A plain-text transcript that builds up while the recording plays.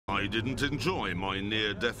I didn't enjoy my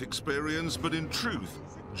near-death experience, but in truth,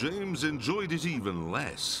 James enjoyed it even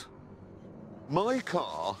less. My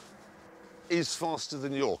car is faster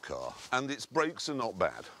than your car, and its brakes are not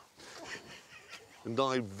bad. And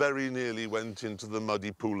I very nearly went into the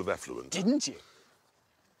muddy pool of effluent. Didn't you?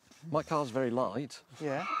 My car's very light.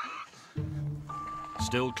 Yeah.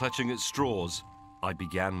 Still clutching at straws, I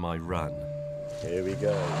began my run. Here we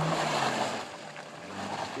go.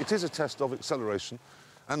 It is a test of acceleration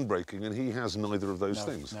and braking, and he has neither of those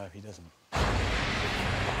things. No, he doesn't.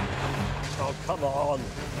 Oh, come on.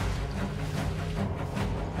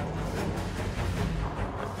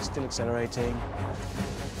 Still accelerating.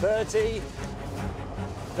 30.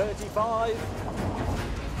 35.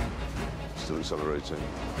 Still accelerating.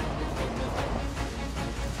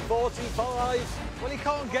 45. Well, he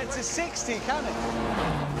can't get to 60, can he?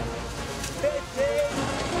 50.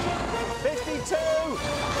 52.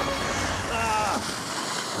 Ah.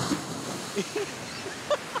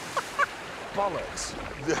 Bollocks.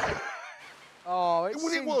 Oh, it's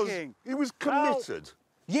Well, sinking. he was committed.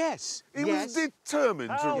 Yes. He was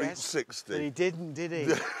determined to reach Yes. 60. But he didn't, did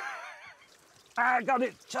he? I got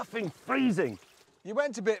it chuffing, freezing. You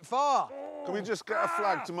went a bit far. Can we just get a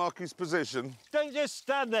flag to mark his position? Don't just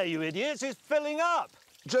stand there, you idiots. It's filling up.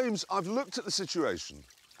 James, I've looked at the situation,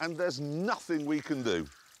 and there's nothing we can do.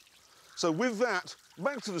 So with that,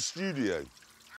 back to the studio.